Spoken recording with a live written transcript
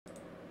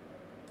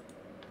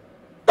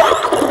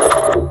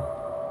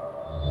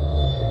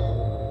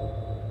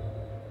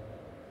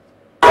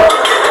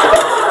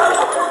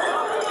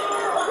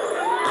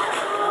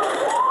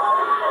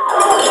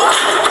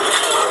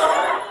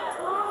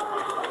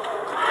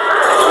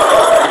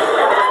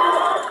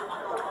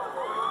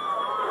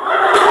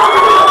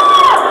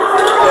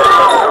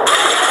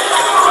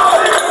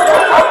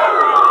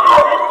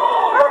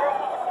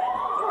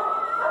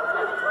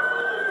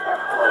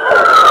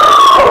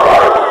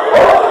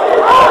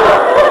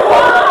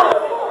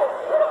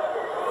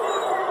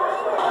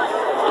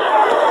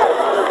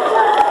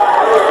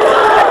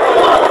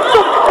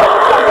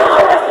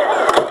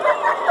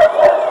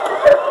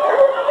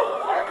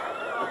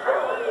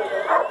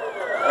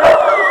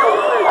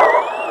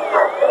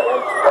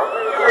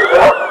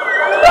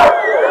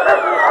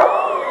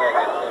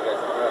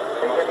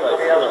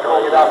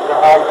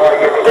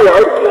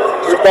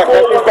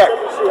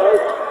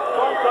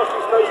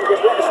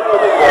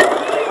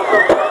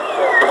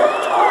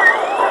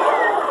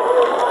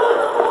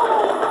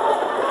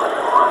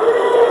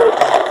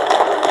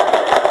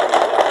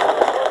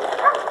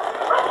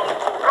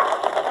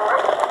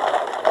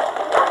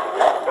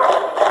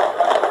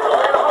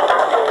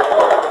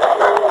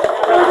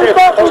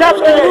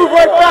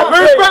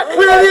Move back,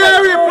 clear the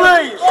area,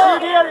 please.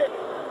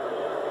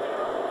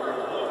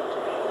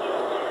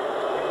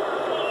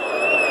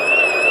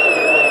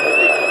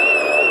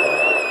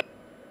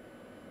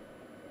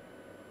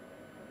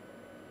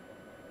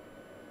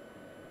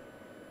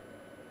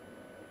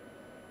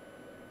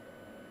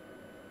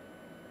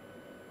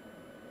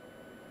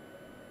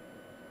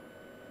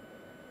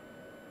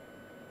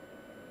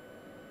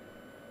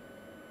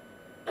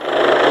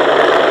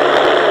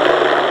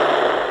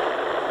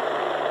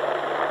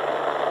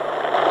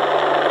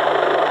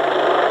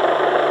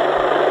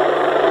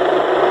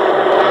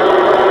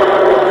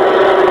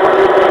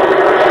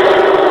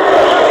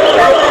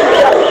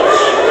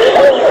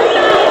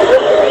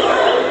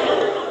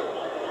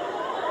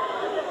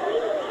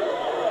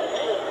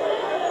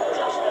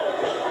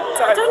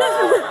 I don't know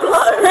if it would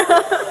blow.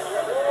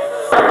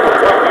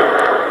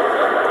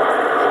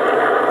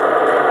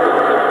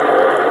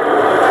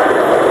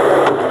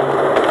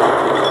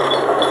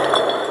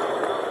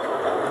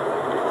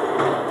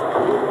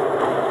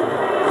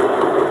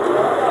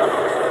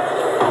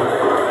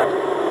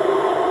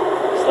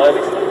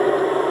 Slowly.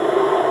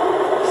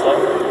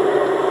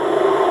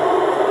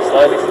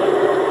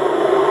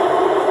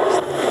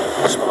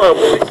 Smile,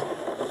 boys.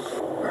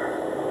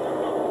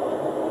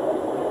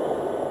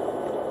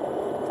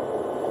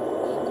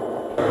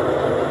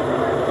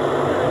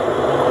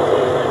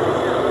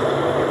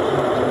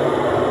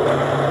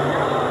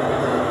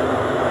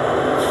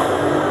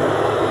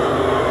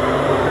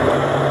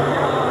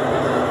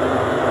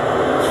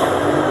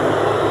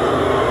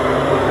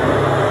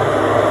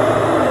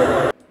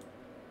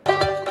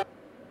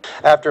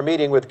 After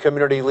meeting with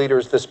community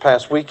leaders this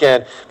past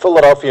weekend,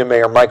 Philadelphia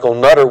Mayor Michael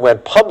Nutter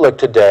went public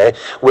today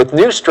with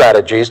new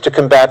strategies to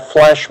combat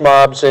flash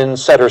mobs in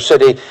Center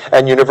City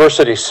and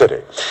University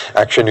City.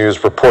 Action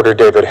News reporter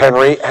David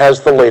Henry has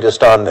the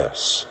latest on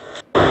this.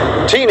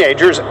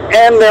 Teenagers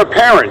and their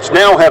parents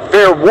now have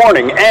fair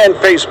warning and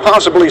face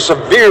possibly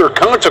severe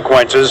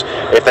consequences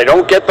if they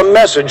don't get the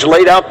message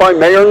laid out by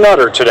Mayor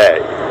Nutter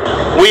today.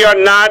 We are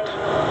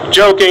not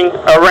joking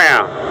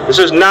around. This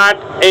is not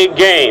a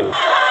game.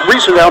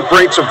 Recent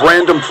outbreaks of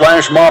random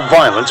flash mob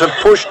violence have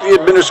pushed the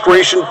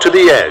administration to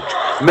the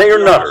edge. Mayor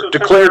Nutter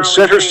declared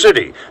Center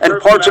City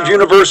and parts of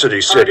University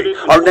City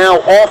are now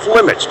off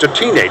limits to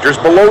teenagers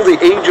below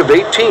the age of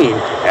 18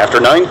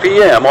 after 9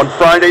 p.m. on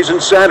Fridays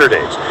and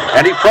Saturdays.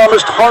 And he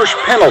promised harsh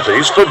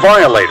penalties for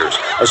violators,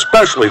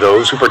 especially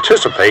those who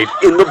participate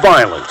in the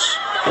violence.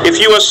 If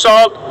you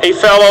assault a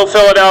fellow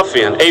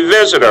Philadelphian, a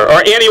visitor,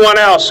 or anyone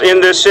else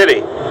in this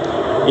city,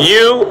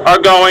 you are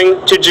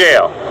going to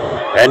jail.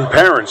 And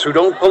parents who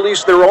don't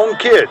police their own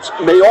kids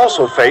may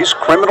also face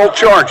criminal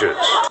charges.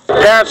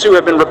 Parents who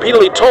have been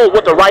repeatedly told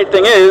what the right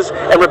thing is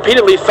and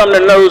repeatedly thumb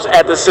their nose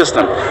at the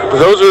system.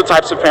 Those are the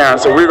types of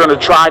parents that we're going to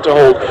try to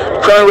hold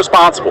criminally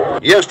responsible.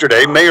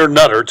 Yesterday, Mayor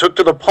Nutter took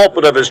to the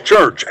pulpit of his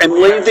church and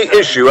laid the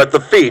issue at the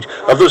feet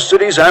of the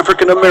city's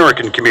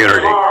African-American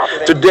community.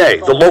 Today,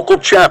 the local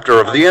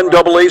chapter of the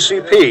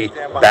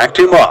NAACP backed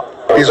him up.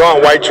 These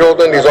aren't white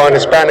children, these aren't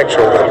Hispanic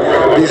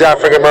children. These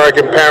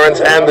African-American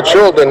parents and the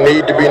children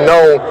need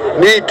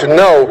to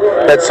know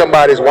that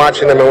somebody's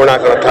watching them and we're not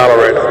going to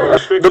tolerate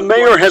it. The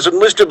mayor has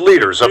enlisted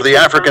leaders of the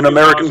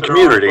African-American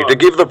community to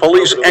give the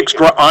police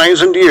extra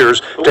eyes and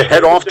ears to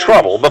head off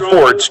trouble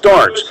before it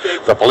starts.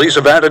 The police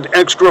have added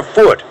extra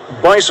foot,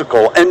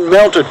 bicycle, and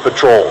mounted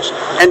patrols,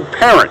 and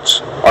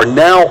parents are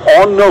now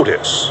on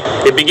notice.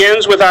 It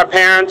begins with our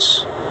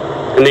parents,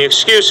 and the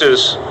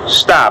excuses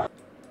stop.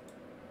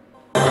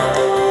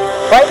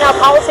 Right now,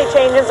 policy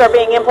changes are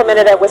being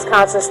implemented at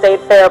Wisconsin State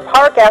Fair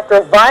Park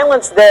after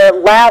violence there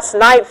last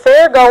night.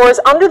 Fairgoers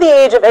under the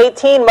age of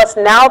 18 must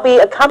now be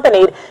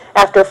accompanied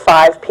after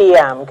 5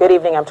 p.m. Good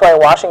evening, I'm Toya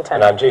Washington.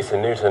 And I'm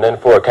Jason Newton in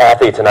for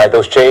Kathy tonight.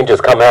 Those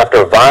changes come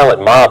after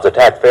violent mobs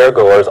attacked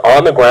fairgoers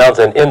on the grounds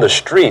and in the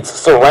streets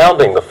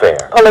surrounding the fair.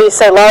 Police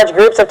say large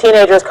groups of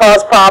teenagers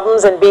caused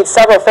problems and beat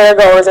several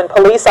fairgoers and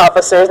police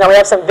officers. Now we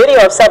have some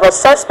video of several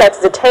suspects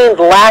detained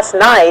last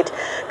night.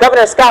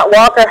 Governor Scott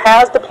Walker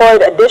has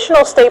deployed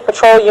additional state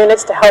patrol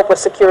units to help with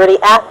security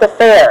at the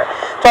fair.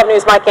 12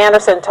 News' Mike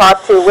Anderson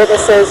talked to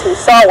witnesses who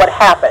saw what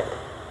happened.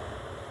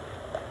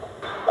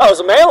 Oh, it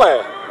was a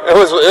melee. It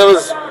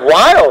was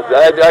wild.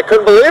 I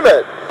couldn't believe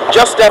it.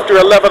 Just after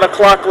 11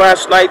 o'clock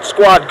last night,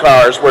 squad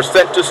cars were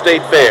sent to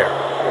State Fair.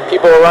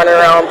 People were running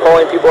around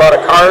pulling people out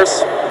of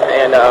cars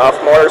and off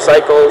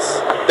motorcycles.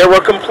 There were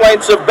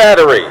complaints of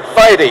battery,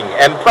 fighting,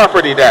 and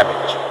property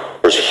damage.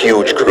 There's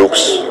huge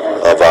groups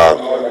of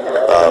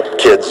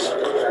kids,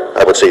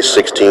 I would say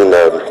 16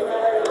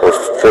 or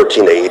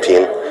 14 to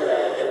 18,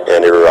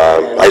 and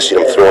I see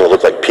them throwing what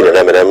looked like peanut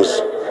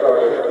M&Ms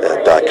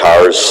at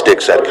cars,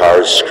 sticks at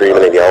cars,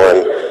 screaming and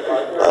yelling,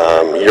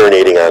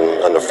 urinating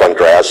on the front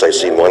grass. I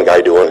seen one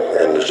guy doing,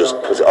 and it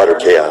was utter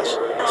chaos.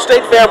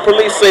 State Fair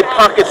police say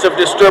pockets of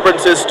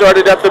disturbances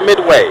started at the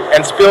midway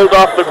and spilled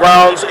off the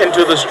grounds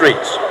into the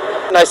streets.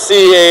 And I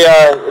see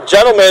a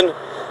gentleman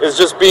is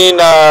just being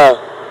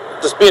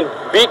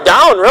beat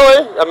down,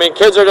 really. I mean,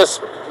 kids are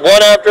just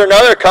one after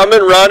another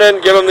coming,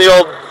 running, give them the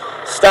old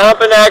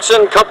stomping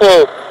action,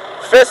 couple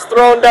fists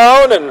thrown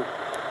down, and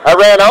I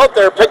ran out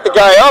there, picked the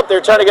guy up. They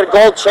were trying to get a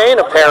gold chain,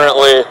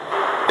 apparently.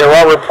 There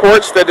are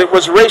reports that it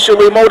was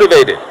racially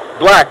motivated,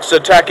 blacks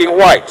attacking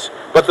whites,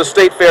 but the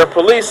State Fair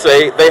police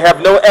say they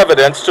have no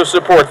evidence to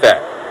support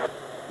that.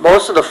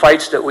 Most of the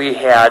fights that we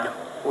had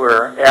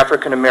were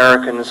African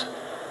Americans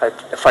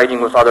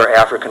fighting with other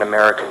African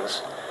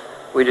Americans.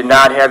 We did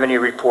not have any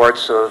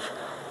reports in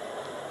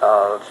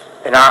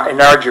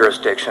our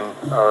jurisdiction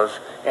of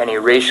any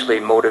racially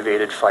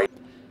motivated fight.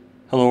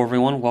 Hello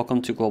everyone,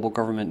 welcome to Global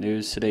Government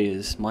News. Today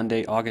is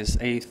Monday, August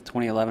 8th,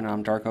 2011, and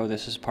I'm Darko.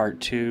 This is part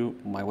 2.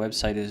 My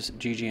website is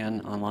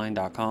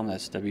ggnonline.com.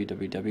 That's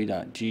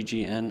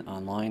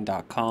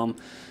www.ggnonline.com.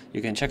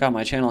 You can check out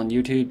my channel on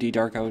YouTube,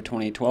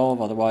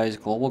 ddarko2012. Otherwise,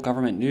 Global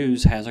Government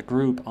News has a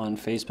group on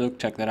Facebook.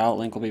 Check that out.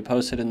 Link will be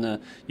posted in the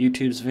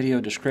YouTube's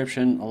video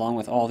description, along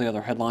with all the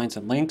other headlines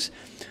and links.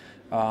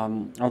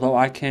 Although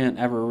I can't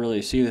ever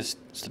really see the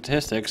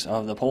statistics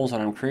of the polls that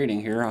I'm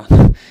creating here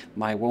on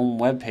my own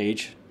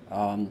webpage.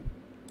 I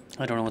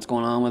don't know what's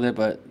going on with it,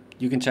 but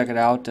you can check it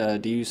out.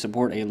 Do you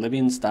support a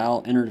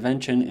Libyan-style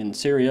intervention in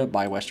Syria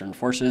by Western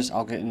forces?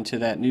 I'll get into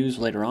that news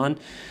later on.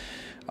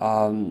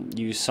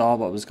 You saw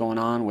what was going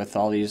on with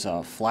all these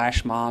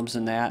flash mobs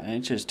and that, and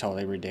it's just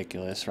totally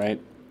ridiculous,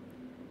 right?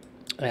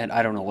 And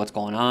I don't know what's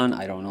going on.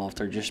 I don't know if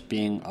they're just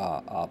being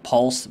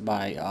pulsed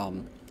by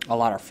a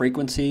lot of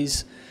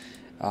frequencies.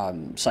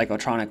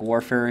 Psychotronic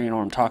warfare, you know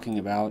what I'm talking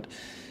about.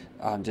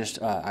 I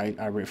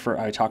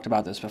talked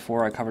about this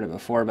before. I covered it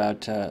before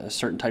about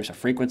certain types of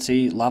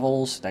frequency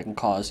levels that can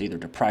cause either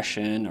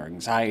depression or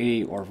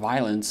anxiety or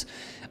violence.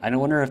 I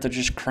wonder if they're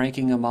just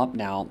cranking them up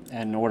now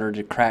in order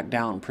to crack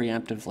down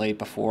preemptively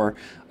before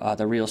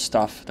the real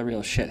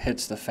shit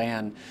hits the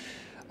fan.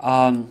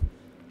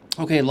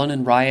 Okay,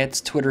 London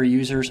riots. Twitter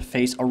users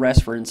face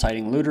arrest for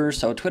inciting looters.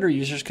 So Twitter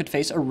users could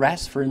face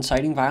arrest for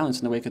inciting violence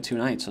in the wake of two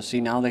nights. So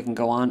see, now they can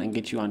go on and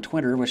get you on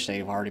Twitter, which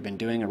they've already been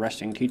doing,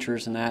 arresting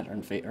teachers and that, or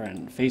in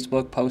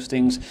Facebook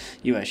postings.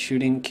 U.S.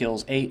 shooting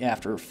kills 8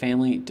 after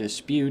family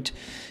dispute.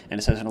 And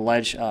it says an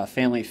alleged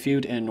family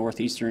feud in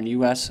northeastern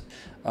U.S.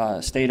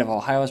 State of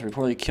Ohio has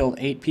reportedly killed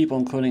 8 people,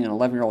 including an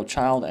 11-year-old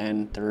child,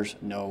 and there's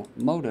no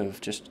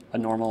motive, just a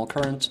normal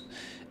occurrence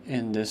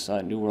in this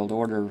New World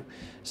Order.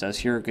 It says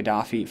here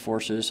Gaddafi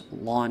forces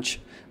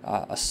launch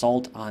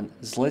assault on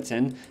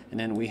Zlitan, and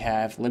then we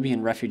have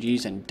Libyan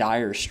refugees in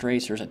dire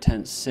straits. There's a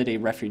tent city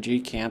refugee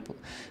camp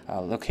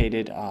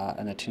located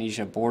on the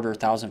Tunisia border.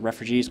 1,000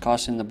 refugees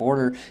crossing the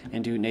border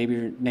into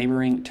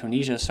neighboring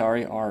Tunisia,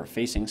 are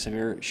facing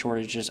severe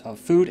shortages of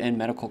food and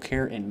medical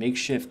care in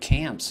makeshift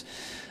camps.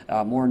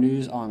 More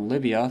news on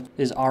Libya.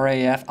 Is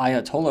RAF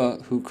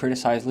Ayatollah, who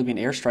criticized Libyan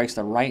airstrikes,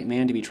 the right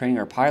man to be training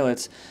our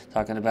pilots?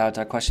 Talking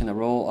about questioning the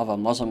role of a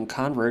Muslim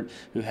convert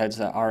who heads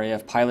the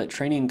RAF Pilot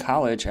Training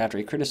College after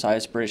he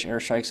criticized British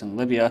airstrikes in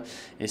Libya.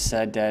 It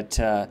said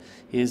that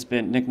he has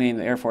been nicknamed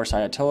the Air Force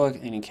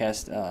Ayatollah, and he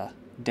cast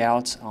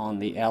doubts on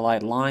the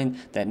Allied line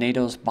that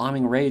NATO's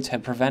bombing raids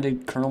have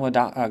prevented Colonel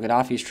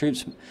Gaddafi's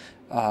troops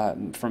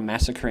from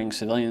massacring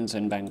civilians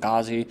in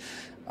Benghazi.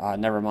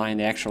 Never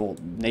mind the actual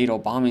NATO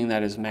bombing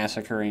that is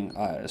massacring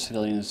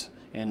civilians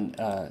in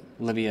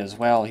Libya as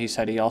well. He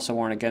said he also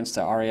warned against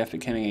the RAF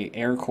becoming an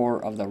air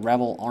corps of the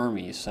rebel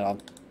army. So,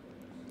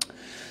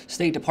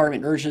 State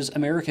Department urges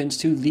Americans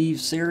to leave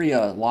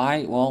Syria.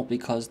 Why? Well,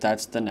 because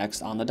that's the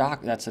next on the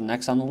That's the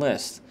next on the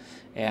list.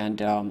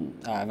 And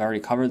I've already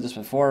covered this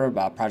before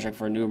about Project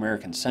for a New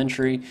American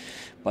Century,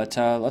 but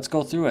let's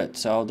go through it.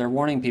 So they're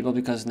warning people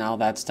because now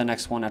that's the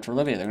next one after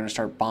Libya. They're going to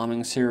start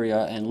bombing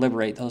Syria and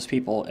liberate those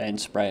people and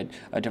spread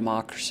a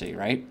democracy,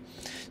 right?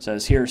 It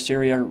says here,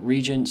 Syria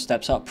region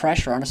steps up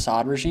pressure on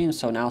Assad regime.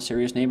 So now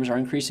Syria's neighbors are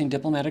increasing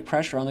diplomatic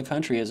pressure on the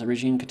country as the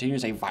regime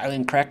continues a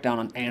violent crackdown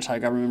on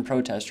anti-government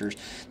protesters.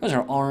 Those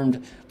are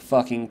armed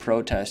fucking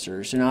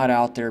protesters. They're not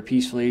out there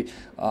peacefully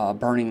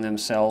burning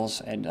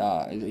themselves and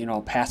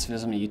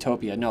pacifism and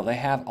utopia. No, they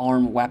have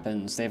armed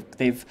weapons.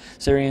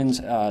 Syrians,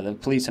 the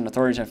police and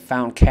authorities have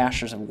found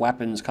caches of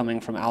weapons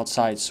coming from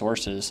outside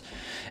sources,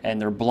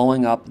 and they're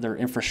blowing up their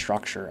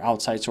infrastructure.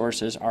 Outside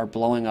sources are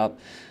blowing up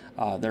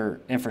their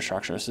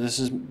infrastructure. So this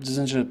isn't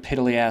just a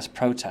piddly-ass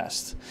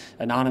protest.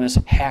 Anonymous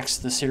hacks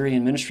the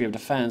Syrian Ministry of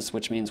Defense,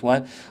 which means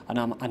what?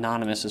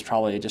 Anonymous is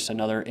probably just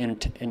another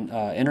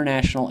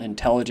international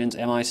intelligence,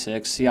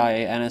 MI6,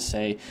 CIA,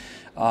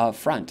 NSA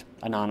front.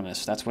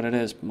 Anonymous, that's what it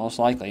is, most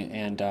likely.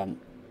 And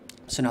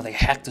so now they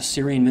hacked the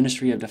Syrian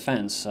Ministry of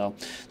Defense. So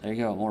there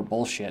you go, more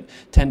bullshit.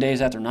 10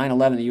 days after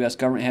 9/11, the U.S.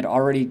 government had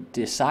already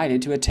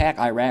decided to attack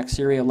Iraq,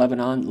 Syria,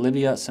 Lebanon,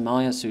 Libya,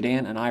 Somalia,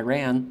 Sudan, and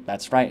Iran.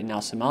 That's right, and now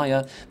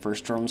Somalia,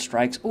 first drone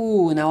strikes.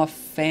 Ooh, and now a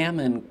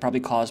famine probably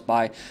caused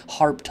by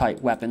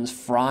HARP-type weapons,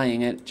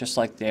 frying it just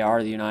like they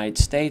are the United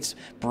States,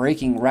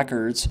 breaking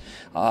records,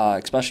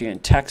 especially in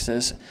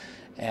Texas.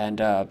 And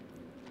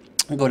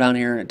go down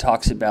here and it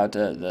talks about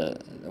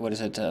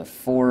the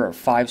 4 or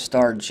 5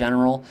 star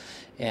general,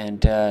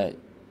 and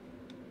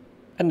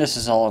And this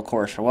is all, of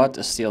course, for what?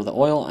 To steal the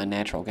oil and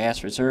natural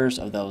gas reserves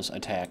of those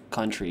attacked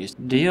countries.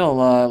 Deal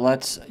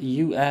lets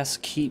U.S.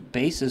 keep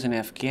bases in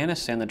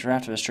Afghanistan. The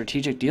draft of a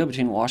strategic deal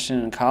between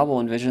Washington and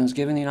Kabul envisions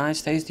giving the United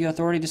States the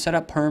authority to set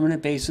up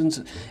permanent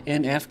bases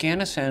in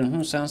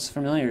Afghanistan. Sounds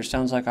familiar.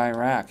 Sounds like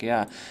Iraq.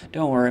 Yeah.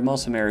 Don't worry.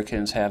 Most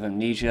Americans have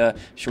amnesia,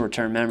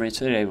 short-term memory,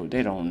 so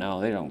they don't know.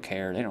 They don't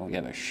care. They don't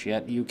give a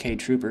shit. UK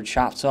trooper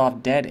chops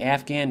off dead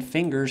Afghan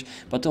fingers,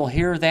 but they'll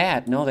hear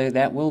that. No,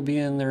 that will be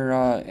in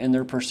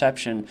their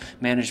perception.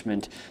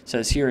 Management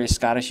says here, a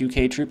Scottish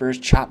UK troopers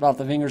chopped off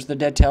the fingers of the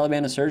dead Taliban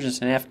insurgents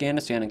in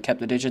Afghanistan and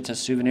kept the digits as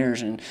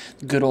souvenirs. And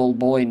good old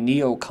boy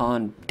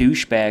neocon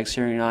douchebags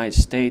here in the United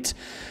States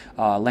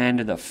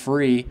landed the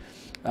free.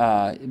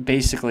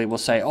 Basically will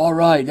say, all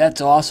right, that's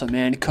awesome,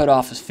 man, cut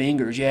off his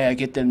fingers, yeah,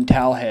 get them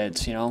towel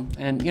heads, you know.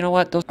 And you know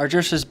what, those are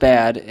just as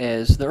bad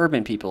as the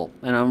urban people,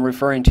 and I'm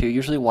referring to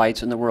usually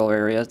whites in the rural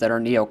areas that are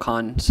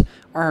neocons,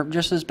 are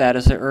just as bad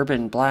as the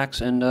urban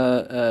blacks and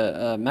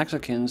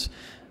Mexicans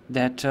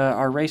that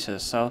are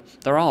racist. So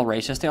they're all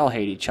racist, they all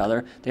hate each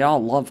other, they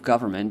all love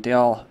government, they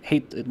all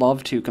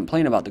love to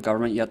complain about the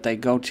government, yet they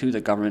go to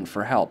the government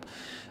for help.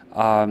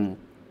 And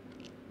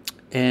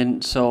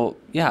so,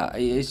 yeah,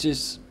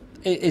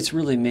 it's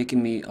really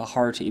making me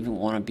hard to even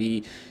want to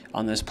be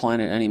on this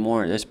planet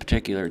anymore at this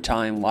particular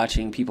time,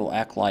 watching people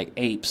act like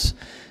apes,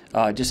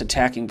 just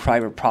attacking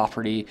private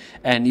property.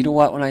 And you know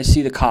what, when I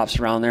see the cops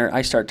around there,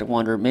 I start to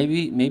wonder,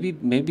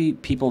 maybe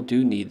people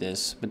do need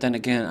this. But then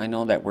again, I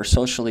know that we're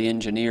socially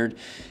engineered.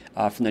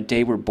 From the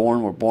day we're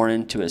born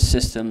into a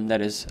system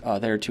that is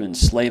there to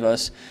enslave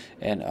us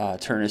and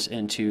turn us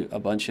into a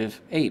bunch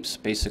of apes,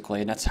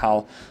 basically. And that's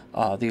how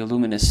the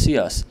Illuminists see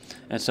us.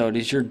 And so it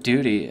is your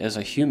duty as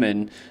a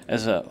human,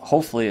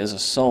 hopefully as a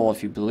soul,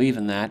 if you believe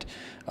in that,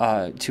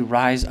 to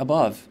rise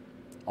above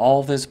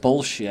all this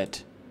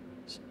bullshit,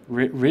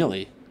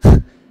 really,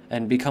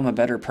 and become a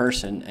better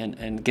person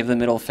and give the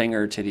middle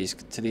finger to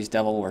these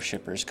devil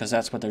worshippers, because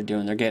that's what they're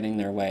doing. They're getting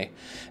their way.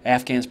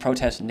 Afghans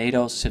protest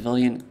NATO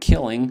civilian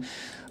killing.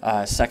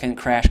 Second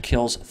crash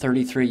kills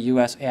 33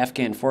 U.S.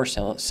 Afghan force.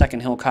 Second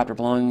helicopter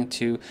belonging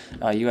to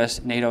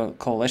U.S. NATO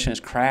coalition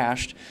has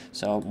crashed.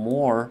 So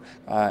more.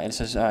 It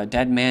says,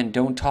 dead man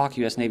don't talk.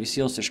 U.S. Navy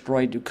SEALs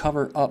destroyed to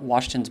cover up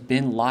Washington's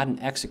bin Laden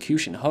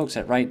execution hoax.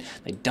 That's right.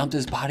 They dumped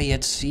his body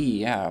at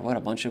sea. Yeah, what a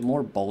bunch of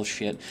more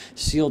bullshit.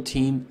 SEAL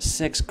Team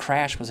 6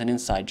 crash was an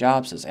inside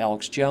job, says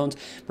Alex Jones.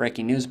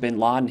 Breaking news, bin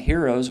Laden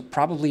heroes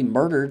probably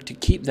murdered to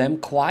keep them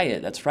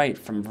quiet. That's right,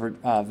 from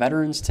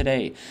Veterans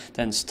Today.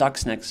 Then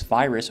Stuxnet's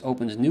virus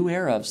opens new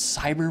era of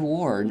cyber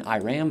war, and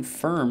Iran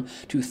firm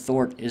to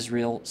thwart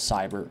Israel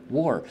cyber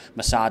war.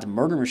 Mossad's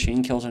murder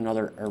machine kills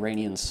another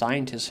Iranian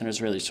scientist, and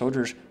Israeli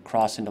soldiers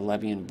cross into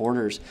Libyan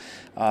borders.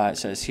 It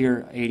says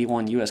here,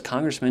 81 U.S.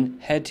 congressmen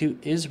head to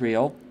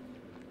Israel,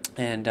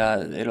 and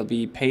it'll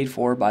be paid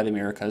for by the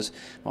America's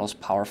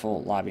most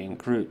powerful lobbying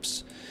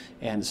groups.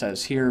 And it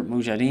says here,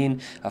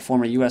 Mujahideen,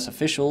 former U.S.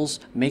 officials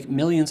make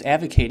millions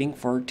advocating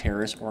for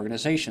terrorist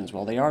organizations.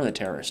 Well, they are the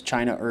terrorists.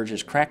 China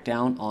urges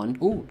crackdown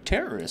on,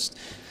 terrorists.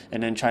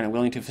 And then China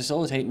willing to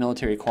facilitate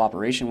military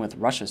cooperation with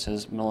Russia,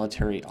 says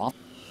military officer.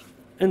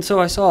 And so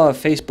I saw a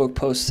Facebook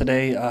post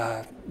today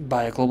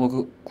by a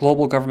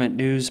global government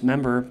news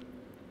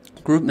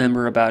group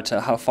member about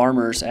how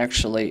farmers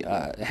actually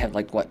have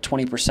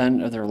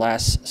 20% of their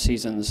last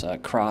season's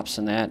crops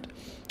and that.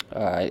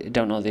 I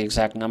don't know the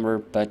exact number,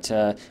 but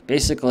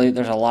basically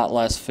there's a lot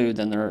less food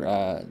than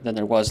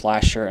there was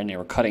last year, and they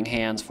were cutting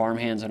farm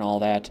hands and all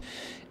that.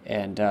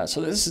 And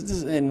so this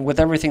is, and with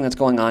everything that's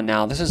going on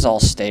now, this is all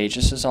staged.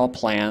 This is all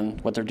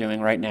planned, what they're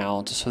doing right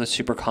now, just so the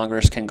Super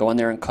Congress can go in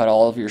there and cut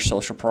all of your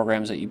social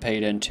programs that you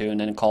paid into and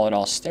then call it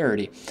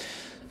austerity.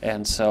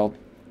 And so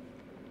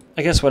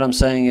I guess what I'm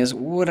saying is,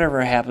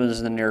 whatever happens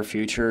in the near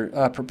future,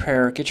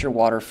 prepare, get your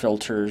water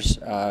filters,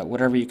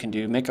 whatever you can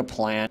do, make a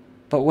plan.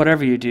 But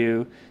whatever you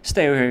do,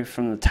 stay away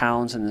from the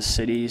towns and the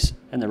cities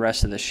and the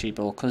rest of the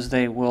sheeple, because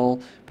they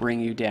will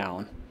bring you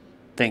down.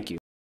 Thank you.